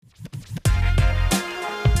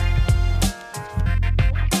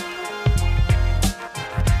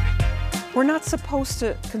we're not supposed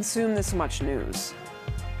to consume this much news.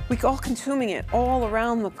 We're all consuming it all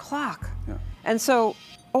around the clock. Yeah. And so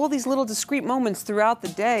all these little discrete moments throughout the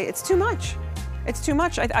day, it's too much. It's too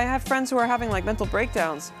much. I have friends who are having like mental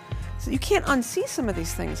breakdowns. So you can't unsee some of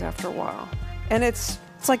these things after a while. And it's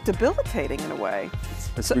like debilitating in a way.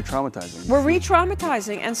 It's so, re-traumatizing. We're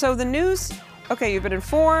re-traumatizing. And so the news, okay, you've been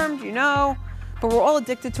informed, you know, but we're all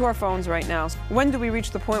addicted to our phones right now. When do we reach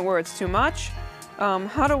the point where it's too much?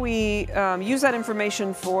 How do we use that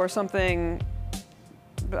information for something,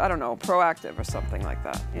 I don't know, proactive or something like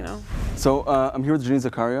that, you know? So I'm here with Janine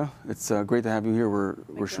Zacharia. It's great to have you here.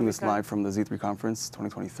 We're shooting this live from the Z3 conference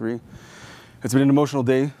 2023. It's been an emotional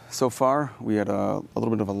day so far. We had a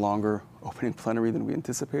little bit of a longer opening plenary than we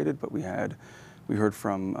anticipated, but we heard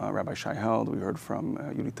from Rabbi Shai Held, we heard from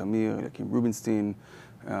Yuli Tamir, Yakim Rubinstein.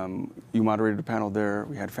 You moderated a panel there.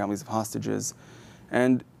 We had families of hostages.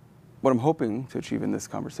 And what I'm hoping to achieve in this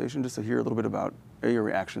conversation, just to hear a little bit about your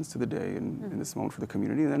reactions to the day and in this moment for the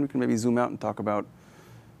community, and then we can maybe zoom out and talk about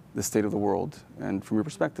the state of the world. And from your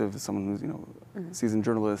perspective, as someone who's a seasoned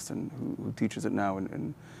journalist and who teaches it now,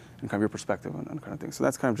 and kind of your perspective on kind of things. So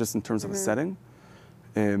that's kind of just in terms of the setting,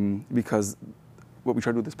 because what we try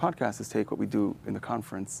to do with this podcast is take what we do in the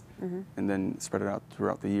conference and then spread it out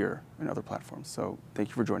throughout the year in other platforms. So thank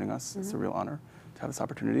you for joining us. It's a real honor to have this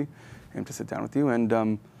opportunity and to sit down with you.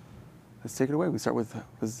 And let's take it away. We start with,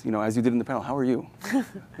 as you did in the panel, how are you?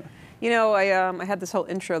 I had this whole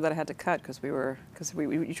intro that I had to cut because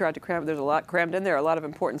we tried to cram. There's a lot crammed in there, a lot of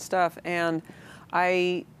important stuff, and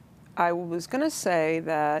I was going to say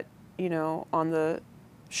that on the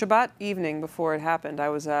Shabbat evening before it happened, I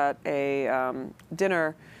was at a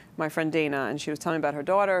dinner. My friend Dana, and she was telling me about her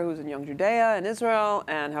daughter who's in Young Judea in Israel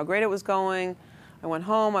and how great it was going. I went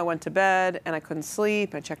home, I went to bed, and I couldn't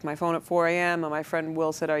sleep. I checked my phone at 4 a.m., and my friend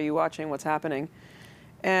Will said, "Are you watching? What's happening?"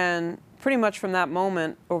 And pretty much from that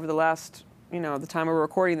moment, over the last, the time we were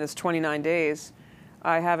recording this, 29 days,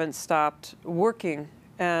 I haven't stopped working.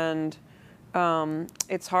 And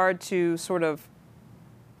it's hard to sort of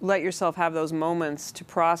let yourself have those moments to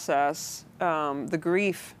process the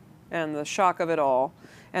grief and the shock of it all.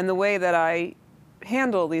 And the way that I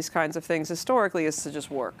handle these kinds of things historically is to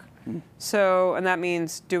just work. So, and that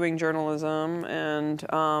means doing journalism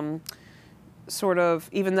and sort of,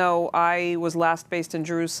 even though I was last based in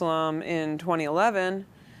Jerusalem in 2011,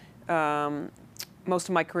 most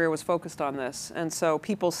of my career was focused on this. And so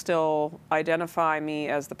people still identify me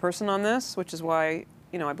as the person on this, which is why,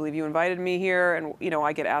 I believe you invited me here, and,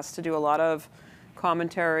 I get asked to do a lot of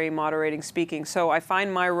commentary, moderating, speaking. So I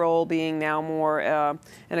find my role being now more an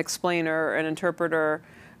explainer, an interpreter,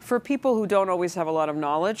 for people who don't always have a lot of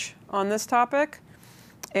knowledge on this topic,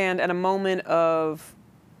 and at a moment of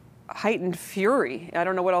heightened fury. I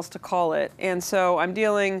don't know what else to call it. And so I'm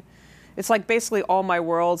dealing, it's like basically all my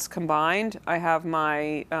worlds combined. I have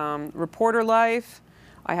my reporter life,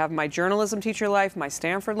 I have my journalism teacher life, my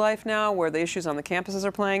Stanford life now, where the issues on the campuses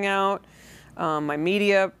are playing out, my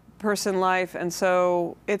media person life, and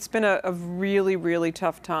so it's been a really, really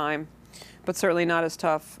tough time. But certainly not as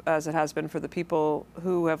tough as it has been for the people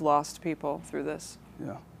who have lost people through this.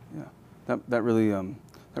 Yeah. That really that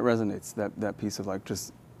resonates. That piece of like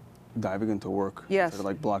just diving into work. Yes. Sort of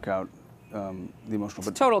like block out the emotional.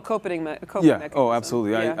 It's total coping mechanism. Yeah. Oh,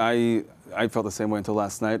 absolutely. Yeah. I felt the same way until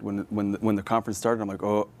last night when the conference started. I'm like,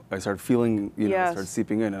 oh, I started feeling, it started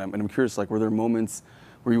seeping in, and I'm curious. Like, were there moments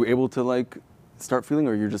were you able to like start feeling,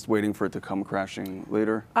 or you're just waiting for it to come crashing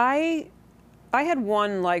later? I had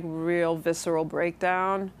one like real visceral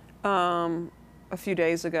breakdown a few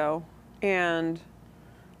days ago, and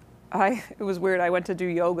it was weird. I went to do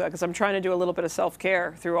yoga because I'm trying to do a little bit of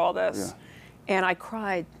self-care through all this, and I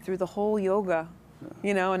cried through the whole yoga,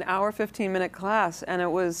 an hour, 15-minute class, and it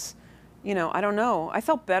was, I don't know. I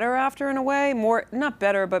felt better after in a way, not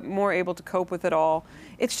better, but more able to cope with it all.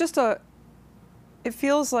 It's just it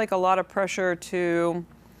feels like a lot of pressure to.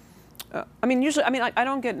 Usually, I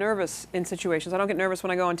don't get nervous in situations. I don't get nervous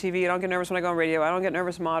when I go on TV. I don't get nervous when I go on radio. I don't get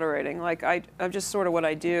nervous moderating. Like, I'm just sort of what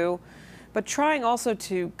I do. But trying also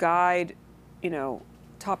to guide,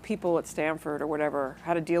 top people at Stanford or whatever,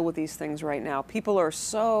 how to deal with these things right now. People are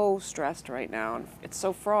so stressed right now, and it's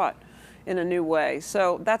so fraught in a new way.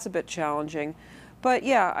 So that's a bit challenging. But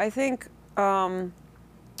yeah, I think,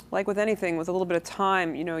 like with anything, with a little bit of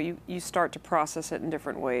time, you start to process it in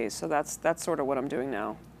different ways. So that's sort of what I'm doing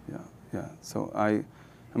now. Yeah. So I'm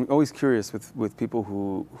always curious with people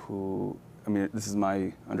who this is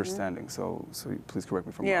my understanding. So please correct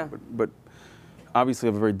me if I'm wrong. But obviously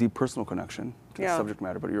you have a very deep personal connection to the subject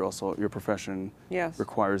matter. But your profession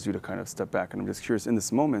requires you to kind of step back. And I'm just curious in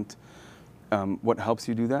this moment, what helps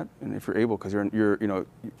you do that, and if you're able, because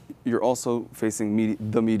you're also facing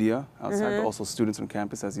the media outside, but also students on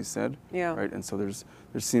campus, as you said, right? And so there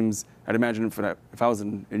seems, I'd imagine if I was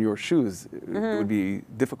in your shoes, it would be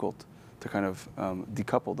difficult to kind of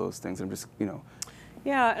decouple those things and just,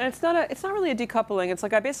 Yeah, and it's not really a decoupling. It's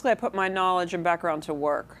like I put my knowledge and background to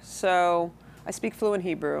work. So I speak fluent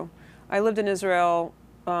Hebrew. I lived in Israel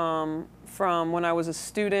from when I was a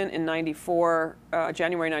student in '94,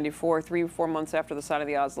 January '94, 3 or 4 months after the signing of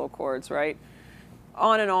the Oslo Accords, right?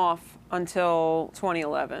 On and off until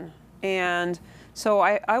 2011. And so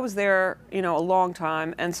I was there, a long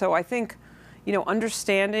time. And so I think,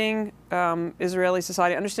 understanding Israeli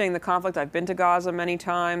society, understanding the conflict. I've been to Gaza many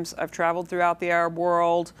times. I've traveled throughout the Arab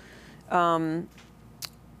world.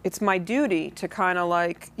 It's my duty to kind of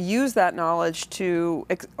like use that knowledge to,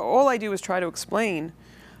 all I do is try to explain.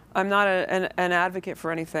 I'm not an advocate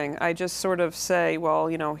for anything. I just sort of say, well,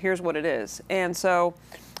 here's what it is. And so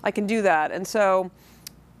I can do that. And so,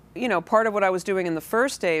 part of what I was doing in the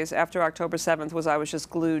first days after October 7th was I was just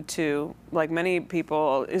glued to, like many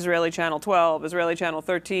people, Israeli Channel 12, Israeli Channel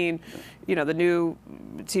 13, the new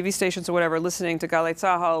TV stations or whatever, listening to Galei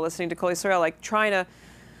Tzahal, listening to Kol Yisrael, like trying to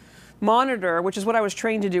monitor, which is what I was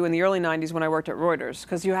trained to do in the early 90s when I worked at Reuters,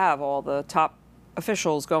 because you have all the top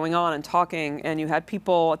officials going on and talking, and you had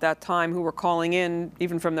people at that time who were calling in,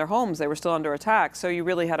 even from their homes, they were still under attack. So you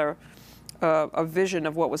really had a vision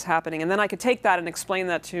of what was happening. And then I could take that and explain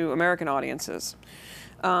that to American audiences.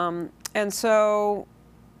 And so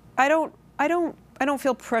I don't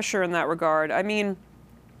feel pressure in that regard. I mean,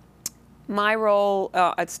 my role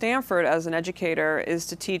at Stanford as an educator is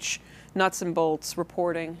to teach nuts and bolts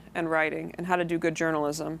reporting and writing and how to do good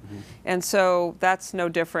journalism. And so that's no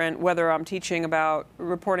different whether I'm teaching about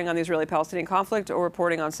reporting on the Israeli-Palestinian conflict or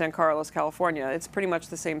reporting on San Carlos, California. It's pretty much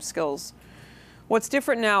the same skills. What's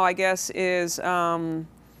different now, I guess, is, I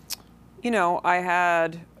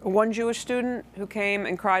had one Jewish student who came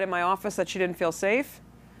and cried in my office that she didn't feel safe.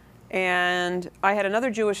 And I had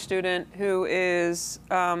another Jewish student who is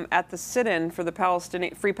at the sit-in for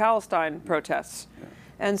the Free Palestine protests.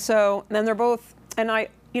 And so then they're both, and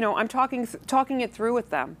I'm talking it through with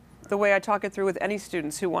them, the way I talk it through with any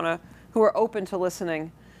students who are open to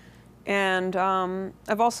listening. And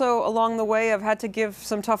I've also, along the way, I've had to give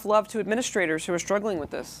some tough love to administrators who are struggling with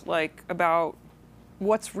this, like about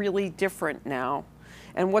what's really different now.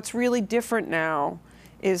 And what's really different now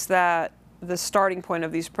is that the starting point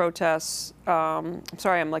of these protests, I'm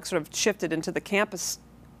sorry, I'm like sort of shifted into the campus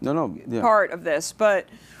part of this, but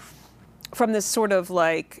from this sort of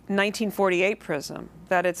like 1948 prism,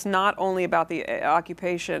 that it's not only about the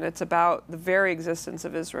occupation, it's about the very existence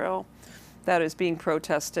of Israel that is being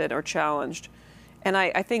protested or challenged. And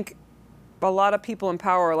I think a lot of people in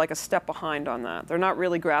power are like a step behind on that. They're not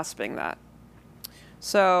really grasping that.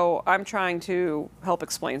 So I'm trying to help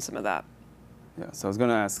explain some of that. Yeah, so I was going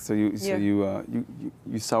to ask, so you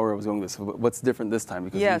saw where I was going with this. So what's different this time?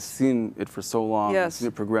 Because you've seen it for so long, you've seen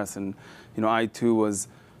it progress. And, I too was,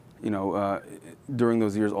 during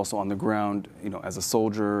those years also on the ground, as a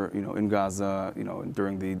soldier, in Gaza,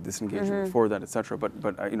 during the disengagement before that, et cetera. But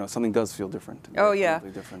something does feel different. Oh, yeah.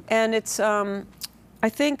 Different. And it's, I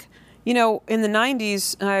think, in the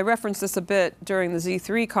 90s, and I referenced this a bit during the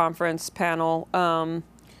Z3 conference panel,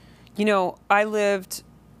 I lived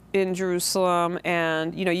in Jerusalem,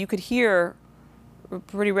 and, you could hear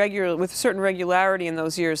pretty regularly, with certain regularity in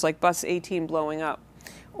those years, like Bus 18 blowing up,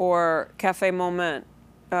 or Cafe Moment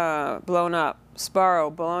blown up, Sparrow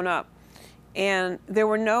blown up. And there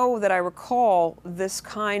were that I recall, this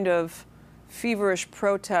kind of feverish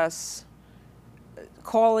protests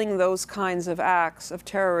calling those kinds of acts of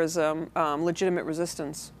terrorism legitimate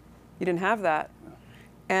resistance. You didn't have that.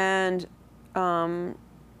 And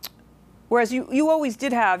whereas you always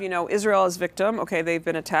did have, Israel as victim, okay, they've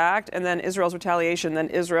been attacked, and then Israel's retaliation, then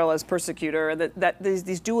Israel as persecutor, and that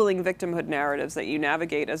these dueling victimhood narratives that you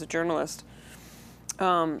navigate as a journalist.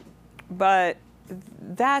 But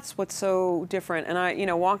that's what's so different.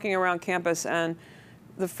 And walking around campus and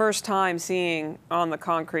the first time seeing on the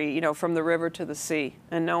concrete, from the river to the sea,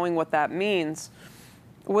 and knowing what that means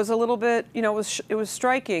was a little bit, it was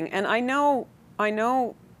striking. And I know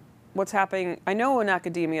what's happening. I know in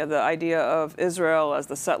academia the idea of Israel as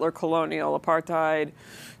the settler colonial apartheid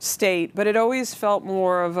state, but it always felt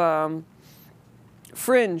more of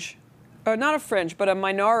fringe. Not a fringe, but a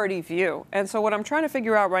minority view. And so what I'm trying to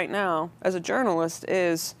figure out right now as a journalist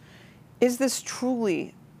is this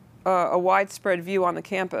truly a widespread view on the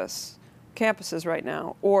campuses right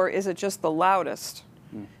now, or is it just the loudest?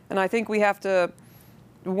 And I think we have to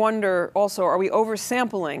wonder also, are we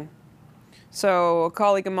oversampling So a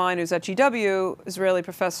colleague of mine who's at GW, Israeli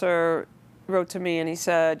professor, wrote to me and he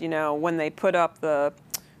said, when they put up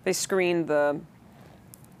they screened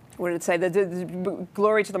what did it say? The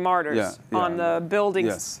glory to the martyrs on the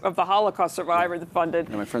buildings of the Holocaust survivor that funded.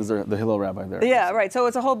 Yeah, my friend's the Hillel rabbi there. Yeah, right. So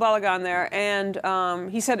it's a whole balagan there.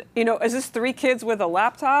 And he said, is this 3 kids with a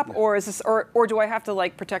laptop or is this, or do I have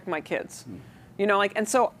to protect my kids? And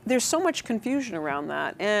so there's so much confusion around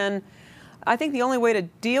that. And I think the only way to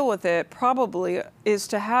deal with it probably is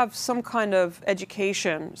to have some kind of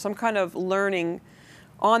education, some kind of learning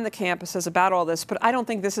on the campuses about all this. But I don't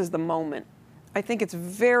think this is the moment. I think it's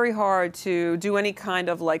very hard to do any kind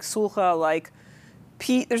of sulha,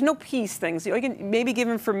 peace. There's no peace things. You can maybe give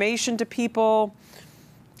information to people,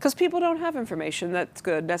 because people don't have information that's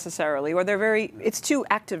good necessarily, or it's too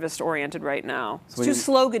activist oriented right now. It's too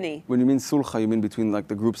slogan-y. When you mean sulha, you mean between the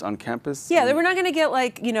groups on campus? Yeah, we're not going to get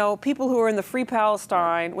people who are in the Free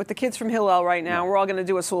Palestine with the kids from Hillel right now. We're all going to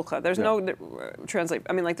do a sulha. There's no translate.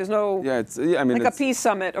 I mean, there's no a peace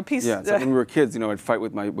summit or peace. Yeah, it's when we were kids, I'd fight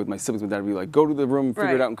with my siblings. My dad would be go to the room,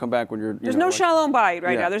 figure it out, and come back when you're. There's no shalom bayit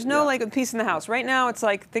right now. There's no peace in the house right now. It's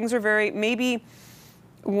things are very maybe.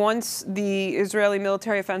 Once the Israeli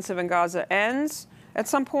military offensive in Gaza ends at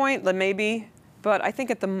some point, then maybe. But I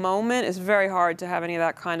think at the moment it's very hard to have any of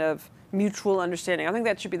that kind of mutual understanding. I think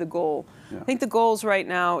that should be the goal. I think the goals right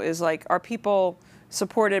now is are people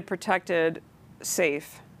supported, protected,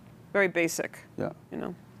 safe? Very basic. Yeah.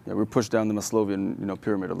 Yeah, we're pushed down the Maslowian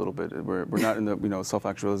pyramid a little bit. We're not in the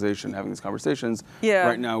self-actualization, having these conversations. Yeah.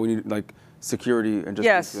 Right now we need security and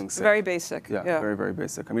just feeling safe. Very basic. Yeah, very, very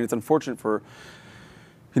basic. I mean, it's unfortunate for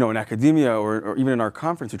in academia or even in our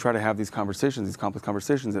conference, we try to have these conversations, these complex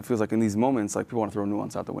conversations. It feels like in these moments, people want to throw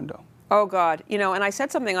nuance out the window. Oh, God. And I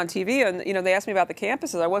said something on TV, and, they asked me about the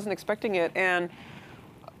campuses. I wasn't expecting it. And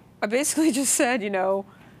I basically just said, the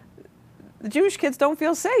Jewish kids don't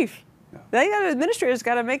feel safe. Yeah. Administrators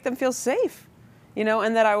got to make them feel safe,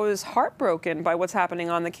 and that I was heartbroken by what's happening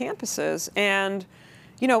on the campuses. And,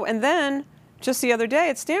 and then just the other day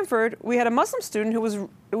at Stanford, we had a Muslim student who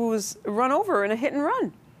was run over in a hit and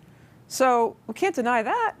run. So we can't deny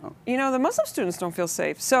that. Oh. The Muslim students don't feel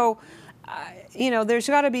safe. So, there's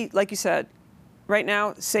got to be, like you said, right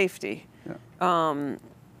now, safety. Yeah. And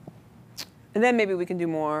then maybe we can do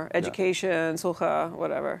more education, sulha,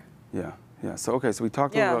 whatever. Yeah, yeah. So, so we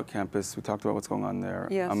talked about campus. We talked about what's going on there.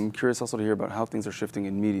 Yes. I'm curious also to hear about how things are shifting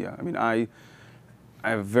in media. I mean, I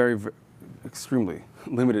have very extremely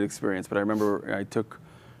limited experience, but I remember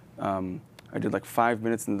I did 5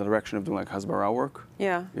 minutes in the direction of doing Hasbara work.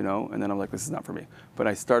 Yeah. And then I'm this is not for me. But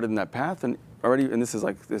I started in that path, and this is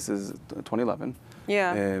 2011.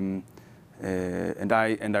 Yeah. And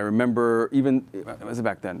I remember even as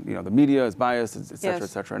back then, the media is biased, et cetera, et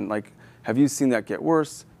cetera. And have you seen that get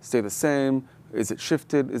worse, stay the same? Is it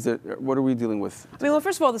shifted? What are we dealing with? I mean, well,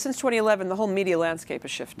 first of all, since 2011, the whole media landscape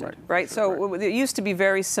has shifted, right? So it used to be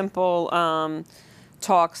very simple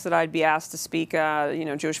talks that I'd be asked to speak at,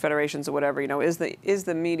 Jewish federations or whatever. Is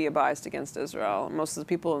the media biased against Israel? Most of the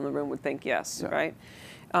people in the room would think yes, right?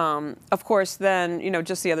 Of course, then,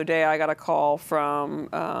 just the other day, I got a call from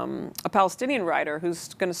a Palestinian writer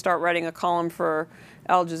who's going to start writing a column for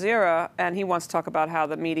Al Jazeera, and he wants to talk about how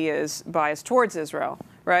the media is biased towards Israel,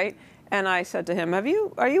 right? And I said to him, are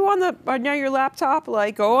you on your laptop?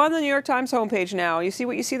 Go on the New York Times homepage now. You see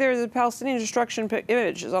what you see there is a Palestinian destruction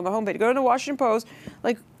image is on the homepage. Go to the Washington Post.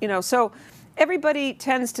 So everybody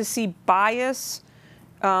tends to see bias.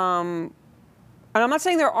 And I'm not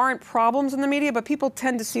saying there aren't problems in the media, but people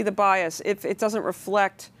tend to see the bias if it doesn't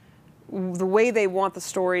reflect the way they want the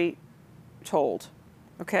story told,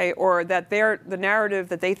 okay? Or that the narrative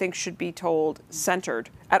that they think should be told centered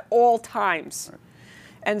at all times. Right.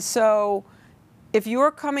 And so if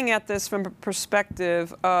you're coming at this from a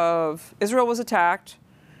perspective of Israel was attacked,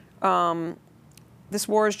 this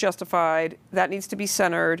war is justified, that needs to be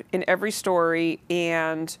centered in every story,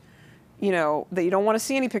 and that you don't want to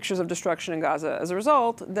see any pictures of destruction in Gaza as a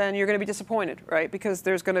result, then you're going to be disappointed, right? Because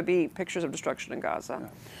there's going to be pictures of destruction in Gaza.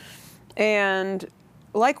 Yeah. And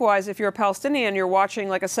likewise, if you're a Palestinian, you're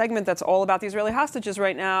watching a segment that's all about the Israeli hostages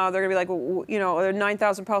right now, they're going to be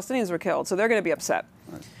 9,000 Palestinians were killed, so they're going to be upset.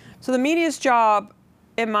 Right. So the media's job,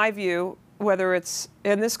 in my view, whether it's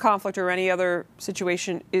in this conflict or any other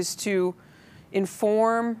situation, is to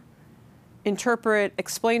inform, interpret,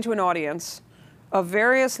 explain to an audience of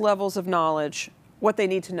various levels of knowledge what they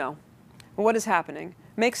need to know, what is happening,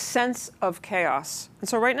 make sense of chaos. And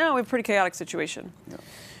so right now we have a pretty chaotic situation. Yeah.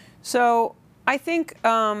 So I think,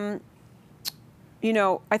 I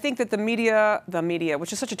think that the media,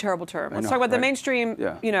 which is such a terrible term. Let's talk about the mainstream,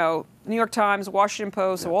 New York Times, Washington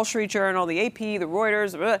Post, the Wall Street Journal, the AP, the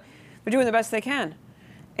Reuters, they're doing the best they can.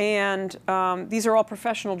 And these are all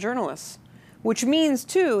professional journalists, which means,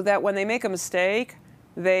 too, that when they make a mistake,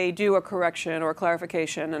 they do a correction or a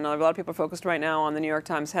clarification. And a lot of people are focused right now on the New York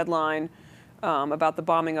Times headline about the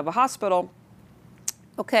bombing of a hospital.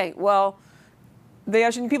 Okay, well,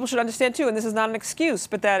 people should understand, too, and this is not an excuse,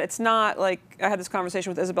 but that it's not like I had this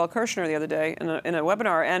conversation with Isabel Kirshner the other day in a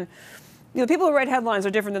webinar. And the people who write headlines are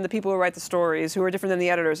different than the people who write the stories, who are different than the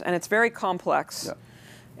editors, and it's very complex. Yeah.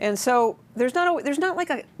 And so there's not like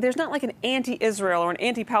an anti-Israel or an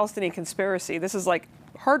anti-Palestinian conspiracy. This is like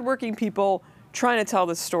hardworking people trying to tell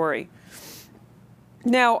this story.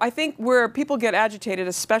 Now, I think where people get agitated,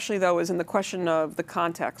 especially though, is in the question of the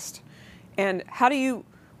context. And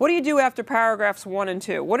what do you do after paragraphs 1 and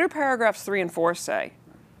 2? What do paragraphs 3 and 4 say,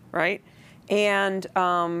 right? And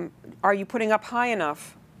are you putting up high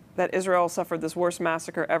enough that Israel suffered this worst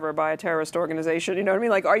massacre ever by a terrorist organization? You know what I mean?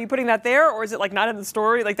 Like, are you putting that there, or is it like not in the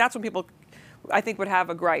story? Like, that's when people, I think, would have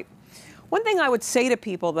a gripe. One thing I would say to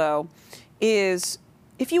people, though, is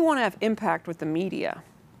if you want to have impact with the media,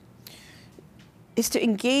 is to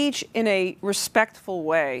engage in a respectful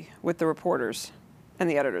way with the reporters and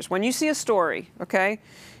the editors. When you see a story, okay,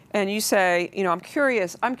 and you say, you know, I'm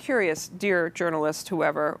curious, dear journalist,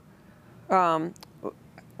 whoever,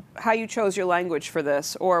 how you chose your language for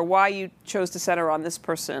this, or why you chose to center on this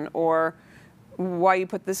person, or why you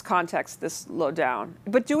put this context this low down.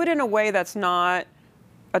 But do it in a way that's not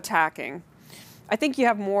attacking. I think you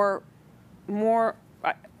have more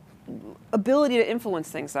ability to influence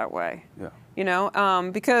things that way. Yeah. You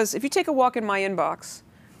know, because if you take a walk in my inbox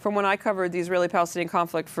from when I covered the Israeli-Palestinian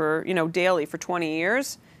conflict for, you know, daily for 20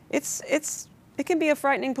 years, it can be a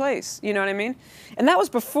frightening place. You know what I mean? And that was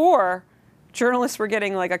before journalists were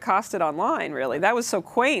getting like accosted online, really. That was so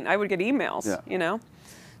quaint. I would get emails, you know?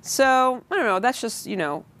 So, I don't know, that's just, you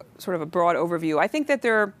know, sort of a broad overview. I think that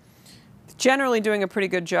they're generally doing a pretty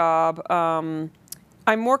good job. I'm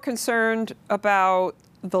more concerned about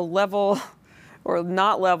the level or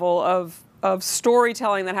not level of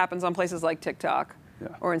storytelling that happens on places like TikTok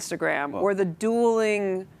or Instagram, or the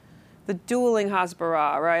dueling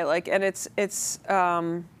hasbara, right? Like, and it's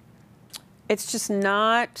just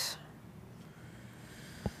not...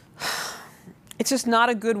 It's just not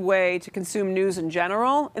a good way to consume news in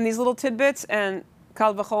general in these little tidbits, and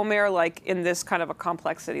kal v'chomer, like in this kind of a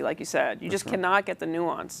complexity, like you said. You just cannot get the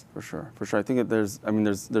nuance. For sure. I think there's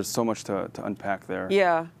so much to unpack there.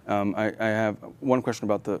 Yeah. I have one question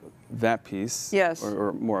about that piece. Yes.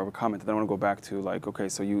 Or more of a comment that I want to go back to. Like, okay,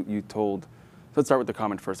 so you told. Let's start with the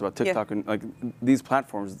comment first about TikTok and like these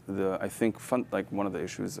platforms. I think one of the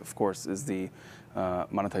issues, of course, is the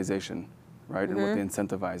monetization. Right, and what they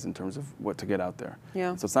incentivize in terms of what to get out there.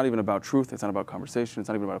 Yeah. So it's not even about truth. It's not about conversation. It's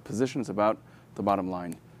not even about a position. It's about the bottom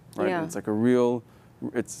line, right? Yeah. It's like a real.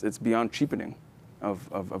 It's beyond cheapening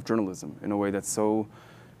of journalism in a way that's so.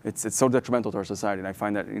 It's so detrimental to our society, and I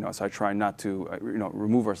find that so I try not to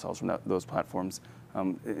remove ourselves from those platforms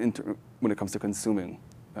when it comes to consuming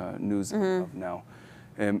news of now,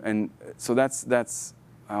 and so that's.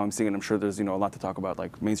 I'm seeing it. I'm sure there's a lot to talk about,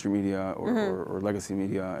 like mainstream media or legacy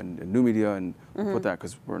media and new media, and we'll put that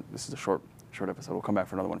because this is a short episode. We'll come back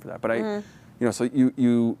for another one for that. But so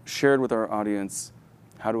you shared with our audience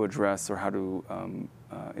how to address or how to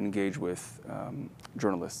engage with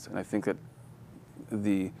journalists, and I think that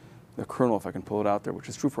the kernel, if I can pull it out there, which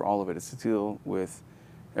is true for all of it, is to deal with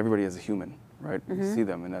everybody as a human. Right, you see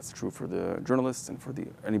them, and that's true for the journalists and for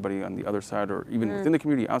anybody on the other side, or even within the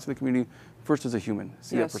community, outside the community. First, as a human,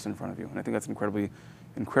 see that person in front of you, and I think that's an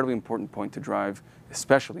incredibly important point to drive,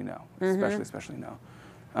 especially now, especially now.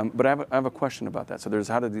 But I have a question about that. So there's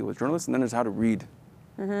how to deal with journalists, and then there's how to read,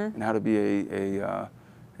 and how to be a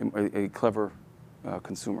clever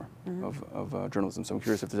consumer of journalism. So I'm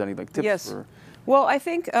curious if there's any tips. Yes. Well, I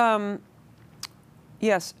think.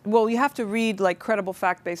 Yes. Well, you have to read credible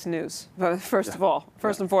fact-based news, first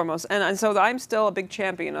and foremost. And so I'm still a big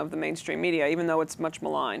champion of the mainstream media, even though it's much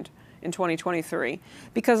maligned in 2023.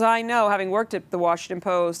 Because I know, having worked at the Washington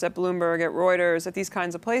Post, at Bloomberg, at Reuters, at these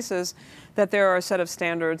kinds of places, that there are a set of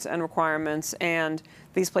standards and requirements, and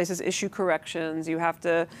these places issue corrections. You have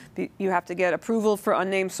to get approval for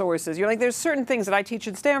unnamed sources. There's certain things that I teach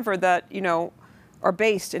in Stanford that, are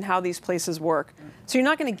based in how these places work. So you're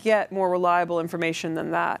not going to get more reliable information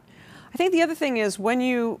than that. I think the other thing is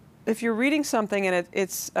if you're reading something and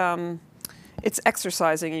it's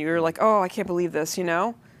exercising, and you're like, oh, I can't believe this,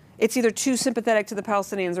 It's either too sympathetic to the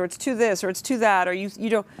Palestinians, or it's too this, or it's too that, or you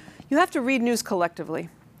have to read news collectively.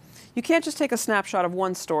 You can't just take a snapshot of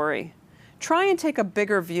one story. Try and take a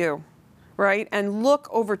bigger view, right? And look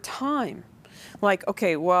over time. Like,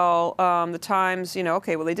 okay, well, the Times, you know,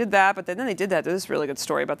 okay, well, they did that, but then they did that. There's this really good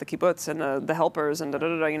story about the kibbutz and the helpers and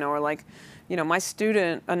da-da-da-da, you know, or like, you know, my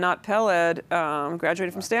student, Anat Peled,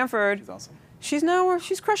 graduated from Stanford. She's awesome.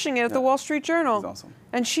 She's crushing it at the Wall Street Journal. She's awesome.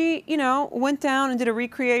 And she, you know, went down and did a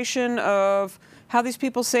recreation of how these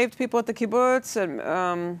people saved people at the kibbutz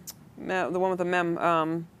and the one with the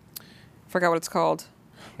mem, forgot what it's called.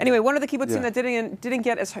 Anyway, one of the kibbutzim that didn't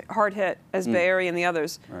get as hard hit as Bay Area and the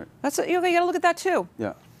others. Right. That's you know, you got to look at that too.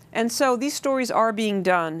 Yeah. And so these stories are being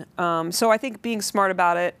done. So I think being smart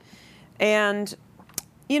about it, and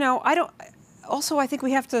you know, I think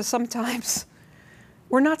we have to sometimes.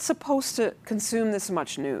 We're not supposed to consume this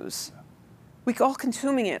much news. We're all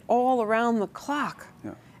consuming it all around the clock.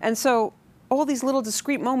 Yeah. And so all these little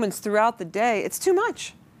discrete moments throughout the day, it's too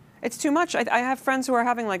much. It's too much. I have friends who are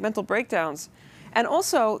having like mental breakdowns. And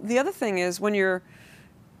also, the other thing is when you're,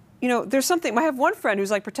 you know, there's something, I have one friend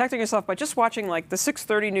who's like protecting herself by just watching like the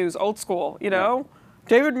 6:30 news, old school, you know,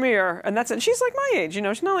 David Muir, and that's it. And she's like my age, you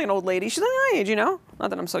know, she's not like an old lady, she's like my age, you know, not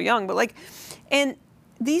that I'm so young, but like, and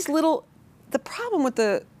these little, the problem with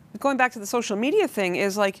going back to the social media thing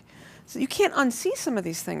is like, you can't unsee some of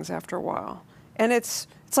these things after a while. And it's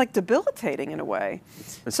like debilitating in a way.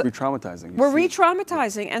 It's re-traumatizing. We're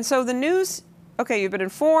re-traumatizing. And so the news, okay, you've been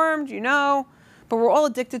informed, you know, but we're all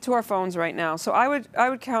addicted to our phones right now. So I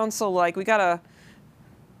would counsel, like, we gotta,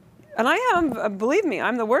 and I am, believe me,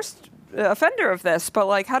 I'm the worst offender of this, but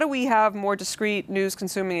like, how do we have more discrete news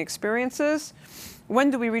consuming experiences?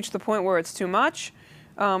 When do we reach the point where it's too much?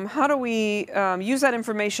 How do we use that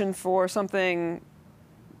information for something,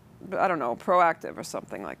 I don't know, proactive or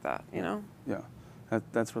something like that, you know? Yeah,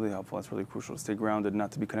 that's really helpful. That's really crucial, to stay grounded,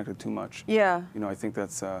 not to be connected too much. Yeah. You know, I think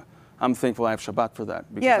that's, I'm thankful I have Shabbat for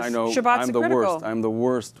that, because yes, I know Shabbat's I'm the critical. worst. I'm the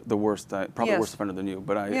worst, probably worse offender than you.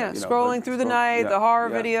 But I, yeah, you know, scrolling through the night, the horror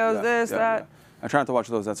videos, that. Yeah. I try not to watch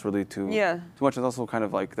those. That's really too much. It's also kind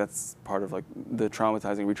of like, that's part of like the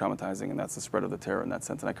traumatizing, re-traumatizing, and that's the spread of the terror in that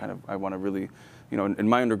sense. And I want to really, you know, in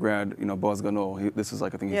my undergrad, you know, Boaz Ganol, this is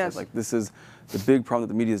like, I think he said, like, this is the big problem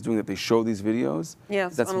that the media is doing, that they show these videos.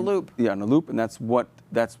 Yes, that's on a loop. Yeah, on a loop, and that's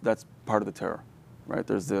part of the terror. Right,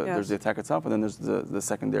 there's the attack itself, and then there's the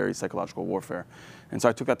secondary psychological warfare, and so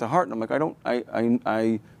I took that to heart, and I'm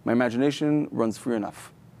like, my imagination runs free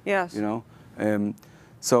enough. Yes. You know,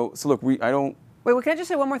 so look, I don't. Wait, well, can I just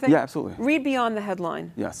say one more thing? Yeah, absolutely. Read beyond the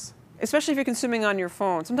headline. Yes. Especially if you're consuming on your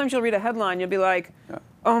phone. Sometimes you'll read a headline, you'll be like,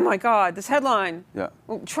 oh my God, this headline. Yeah.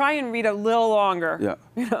 Well, try and read a little longer. Yeah.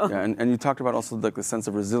 You know? Yeah, and you talked about also like the sense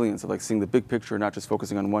of resilience, of like seeing the big picture, not just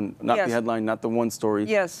focusing on one, not the headline, not the one story.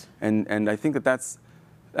 Yes. And I think that's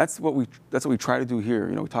what we try to do here.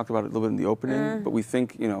 You know, we talked about it a little bit in the opening, but we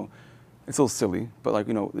think, you know, it's a little silly, but like,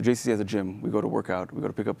 you know, the JCC has a gym. We go to work out. We go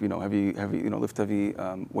to pick up, you know, lift heavy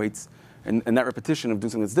weights. And that repetition of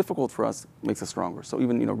doing something that's difficult for us makes us stronger. So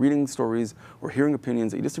even, you know, reading stories or hearing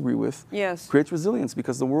opinions that you disagree with creates resilience,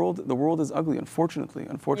 because the world is ugly, unfortunately.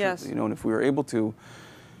 Yes. You know, and if we are able to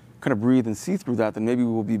kind of breathe and see through that, then maybe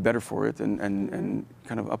we will be better for it and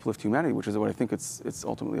kind of uplift humanity, which is what I think it's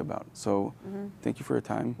ultimately about. So thank you for your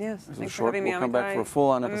time. Yes, thanks for having me. We'll come back for a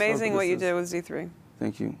full-on episode. Amazing what you did with Z3.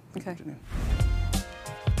 Thank you. Okay. Janine.